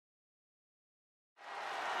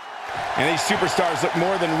And these superstars look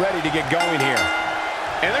more than ready to get going here.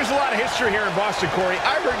 And there's a lot of history here in Boston, Corey.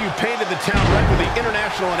 I heard you painted the town red with the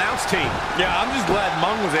international announce team. Yeah, I'm just glad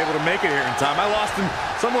Mung was able to make it here in time. I lost him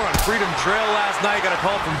somewhere on Freedom Trail last night. Got a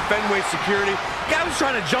call from Fenway Security. Guy was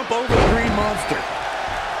trying to jump over the Green Monster.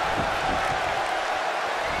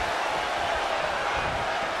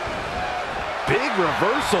 Big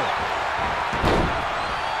reversal.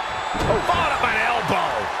 Oh, followed up by an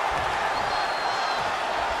elbow.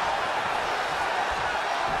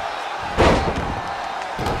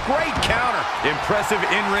 Great counter. Impressive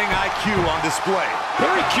in-ring IQ on display.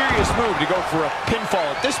 Very curious move to go for a pinfall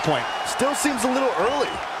at this point. Still seems a little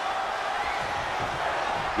early.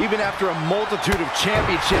 Even after a multitude of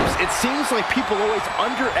championships, it seems like people always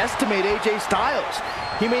underestimate AJ Styles.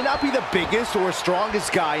 He may not be the biggest or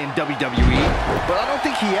strongest guy in WWE, but I don't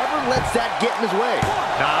think he ever lets that get in his way.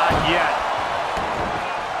 Not yet.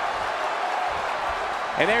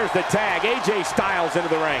 And there's the tag. AJ Styles into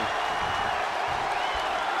the ring.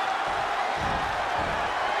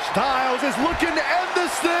 Styles is looking to end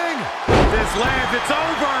this thing. If this lands, it's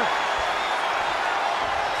over.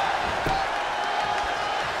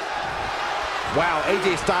 Wow,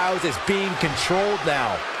 AJ Styles is being controlled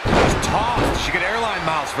now. Just tossed. She got airline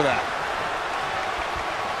miles for that.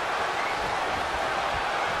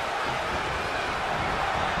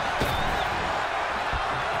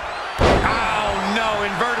 Oh, no.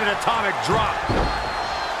 Inverted atomic drop.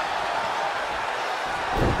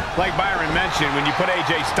 Like Byron mentioned, when you put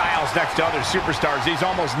AJ Styles next to other superstars, he's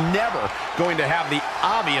almost never going to have the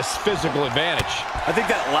obvious physical advantage. I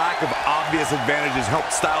think that lack of obvious advantages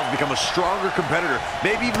helped Styles become a stronger competitor,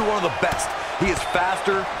 maybe even one of the best. He is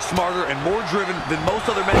faster, smarter, and more driven than most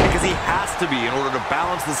other men because he has to be in order to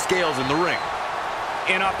balance the scales in the ring.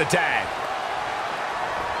 In off the tag.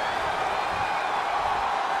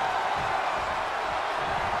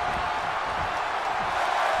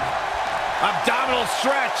 Abdominal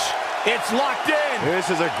stretch. It's locked in. This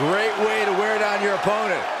is a great way to wear down your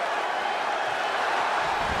opponent.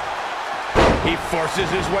 He forces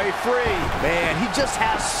his way free. Man, he just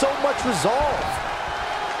has so much resolve.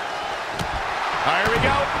 Here we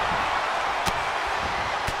go.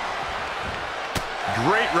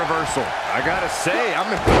 Great reversal. I gotta say, I'm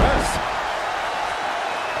impressed.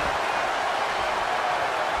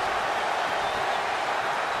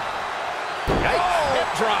 Oh,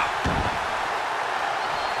 hip drop.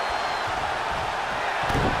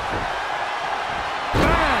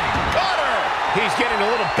 He's getting a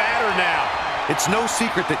little battered now. It's no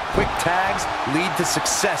secret that quick tags lead to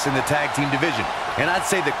success in the tag team division. And I'd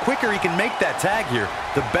say the quicker he can make that tag here,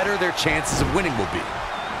 the better their chances of winning will be.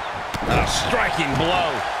 A striking blow.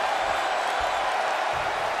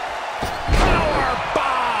 Power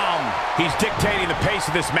bomb. He's dictating the pace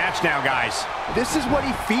of this match now, guys. This is what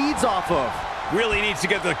he feeds off of. Really needs to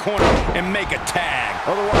get to the corner and make a tag.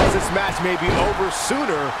 Otherwise, this match may be over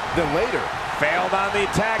sooner than later. Failed on the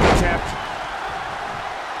tag attempt.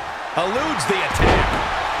 Eludes the attack.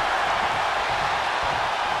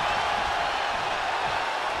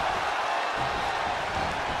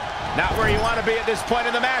 Not where you want to be at this point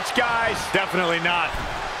in the match, guys. Definitely not.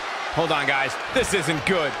 Hold on, guys. This isn't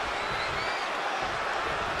good.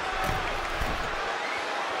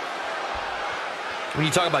 When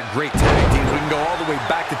you talk about great tag teams, we can go all the way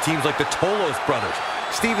back to teams like the Tolos brothers,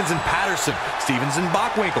 Stevens and Patterson, Stevens and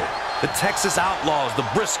Bockwinkel, the Texas Outlaws, the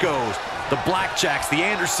Briscoes, the Blackjacks, the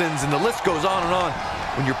Andersons, and the list goes on and on.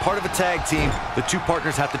 When you're part of a tag team, the two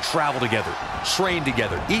partners have to travel together, train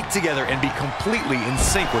together, eat together, and be completely in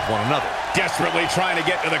sync with one another. Desperately trying to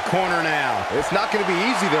get to the corner now. It's not going to be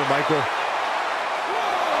easy there, Michael.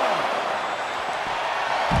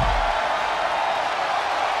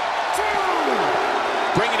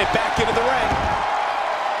 Bringing it back into the ring.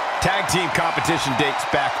 Tag team competition dates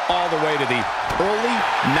back all the way to the early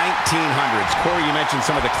 1900s. Corey, you mentioned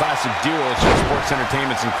some of the classic duos in sports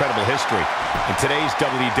entertainment's incredible history. In today's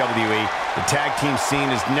WWE, the tag team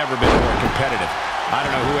scene has never been more competitive. I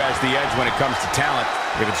don't know who has the edge when it comes to talent,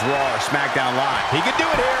 if it's Raw or SmackDown Live. He can do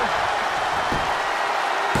it here.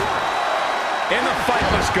 And the fight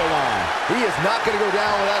must go on. He is not going to go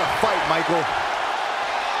down without a fight, Michael.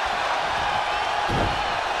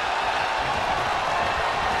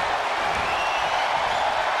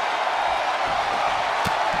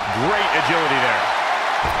 Great agility there.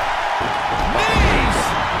 Knees!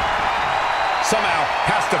 Somehow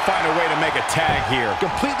has to find a way to make a tag here.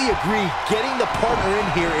 Completely agree. Getting the partner in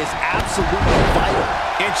here is absolutely vital.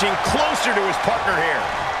 Inching closer to his partner here.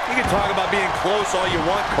 You can talk about being close all you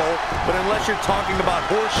want, Cole, but unless you're talking about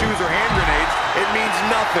horseshoes or hand grenades, it means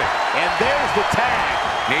nothing. And there's the tag.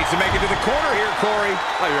 Needs to make it to the corner here, Corey.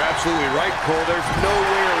 Oh, you're absolutely right, Cole. There's no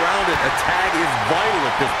way around it. A tag is vital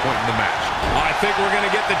at this point in the match. I think we're going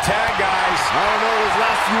to get the tag, guys. I don't know, those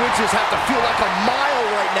last few inches have to feel like a mile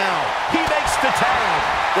right now. He makes the tag.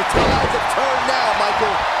 The tides have turned now,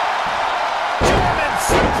 Michael. German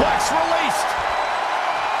suplex released.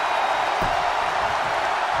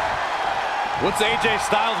 What's AJ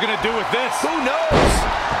Styles going to do with this? Who knows?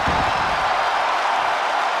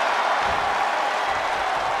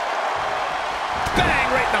 Bang,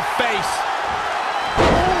 right in the face.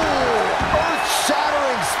 Ooh,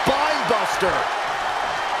 earth-shattering spine buster.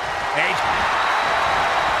 AJ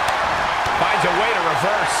finds a way to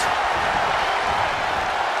reverse.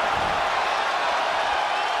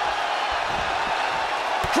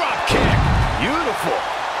 Drop kick. Beautiful.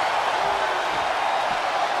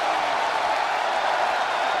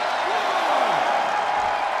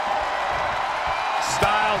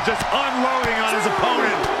 Styles just unloading on his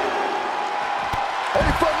opponent. A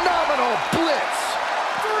phenomenal blitz.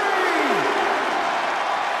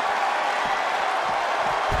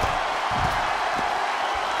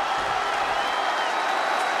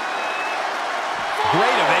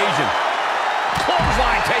 Great evasion.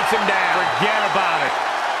 Clothesline takes him down. Forget about it.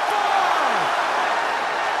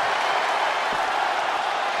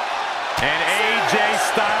 And AJ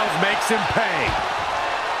Styles makes him pay.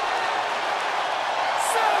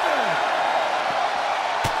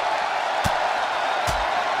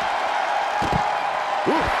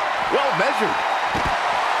 Ooh, well measured. 8.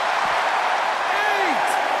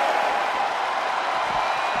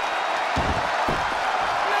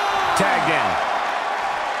 Tagged in.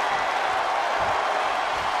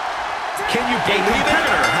 Can you believe it?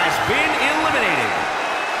 Competitor has been eliminated.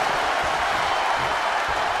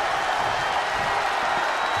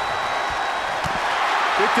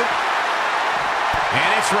 And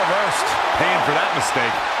it's reversed. Paying for that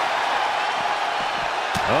mistake.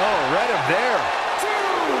 Oh, right up there.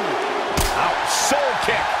 Out. Soul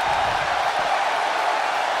kick.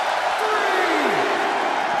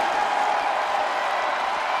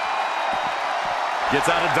 3. Gets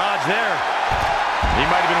out of dodge there. He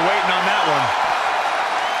might have been waiting on that one.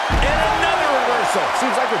 And another reversal.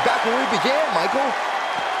 Seems like we're back where we began, Michael.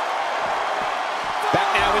 Back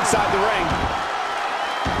now inside the ring.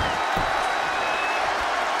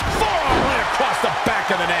 Forearm right across the back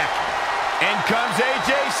of the neck. In comes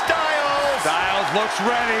AJ Styles. Styles looks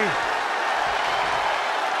ready.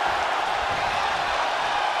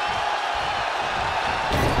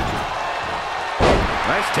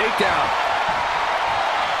 Nice takedown.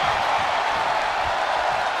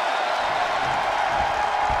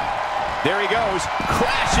 There he goes,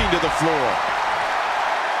 crashing to the floor.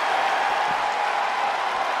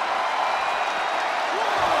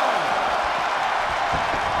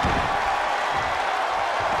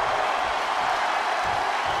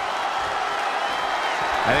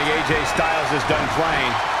 I think AJ Styles is done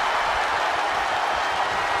playing.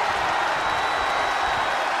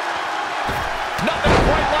 Nothing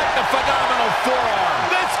quite like the phenomenal forearm.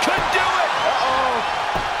 This could do it.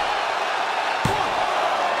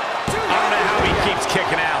 I don't know how he keeps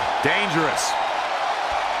kicking out. Dangerous.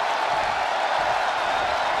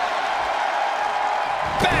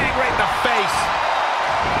 Bang, right in the face.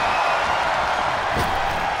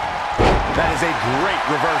 That is a great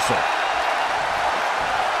reversal.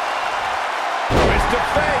 Twist of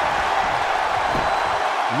fate.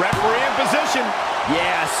 Referee in position.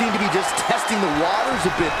 Yeah, seemed to be just testing the waters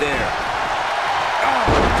a bit there. Oh,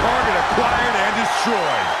 target acquired and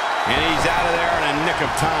destroyed. And he's out of there in a nick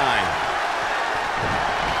of time.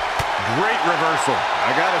 Great reversal.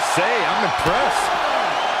 I gotta say, I'm impressed.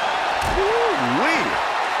 Woo-wee.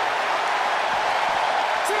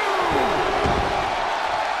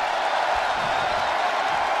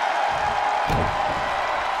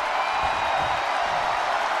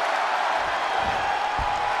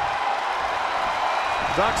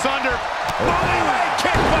 Ducks under. Bodyweight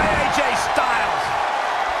kick by AJ Styles.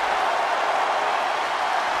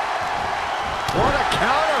 What a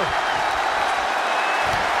counter.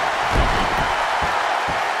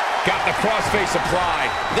 Got the crossface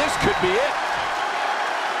applied. This could be it.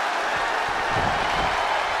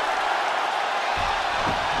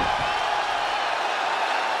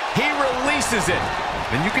 He releases it.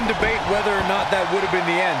 And you can debate whether or not that would have been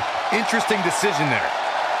the end. Interesting decision there.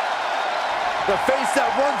 The face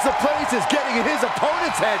that runs the place is getting in his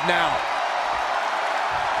opponent's head now.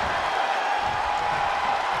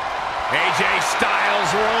 AJ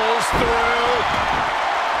Styles rolls through.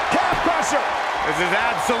 Calf crusher. This is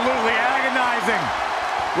absolutely agonizing.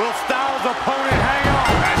 Will Styles' opponent hang on?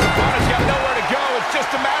 His opponent's got nowhere to go. It's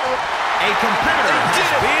just a matter of... A competitor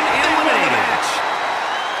has been eliminated.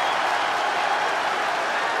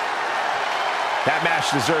 That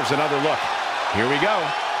match deserves another look. Here we go.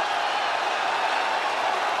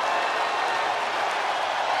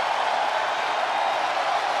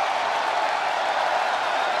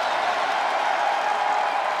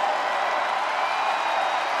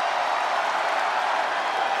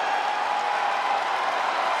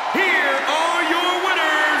 Here are your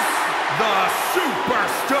winners, the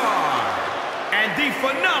Superstar and the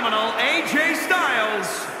phenomenal AJ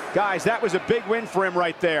Styles. Guys, that was a big win for him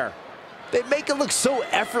right there. They make it look so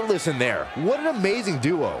effortless in there. What an amazing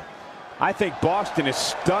duo. I think Boston is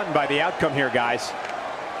stunned by the outcome here, guys.